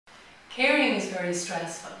Caring is very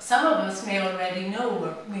stressful. Some of us may already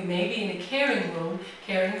know we may be in a caring role,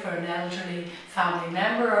 caring for an elderly family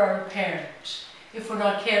member or a parent. If we're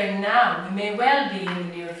not caring now, we may well be in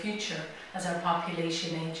the near future as our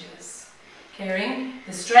population ages. Caring,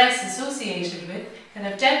 the stress associated with, can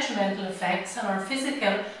have detrimental effects on our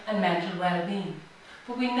physical and mental well-being.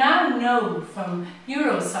 But we now know from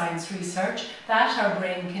neuroscience research that our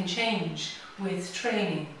brain can change with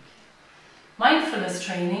training. Mindfulness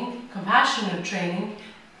training, compassionate training,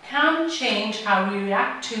 can change how we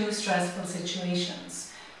react to stressful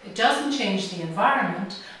situations. It doesn't change the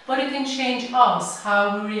environment, but it can change us,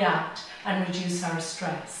 how we react and reduce our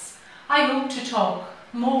stress. I hope to talk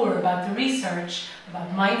more about the research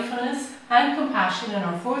about mindfulness and compassion in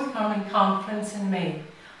our forthcoming conference in May.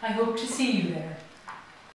 I hope to see you there.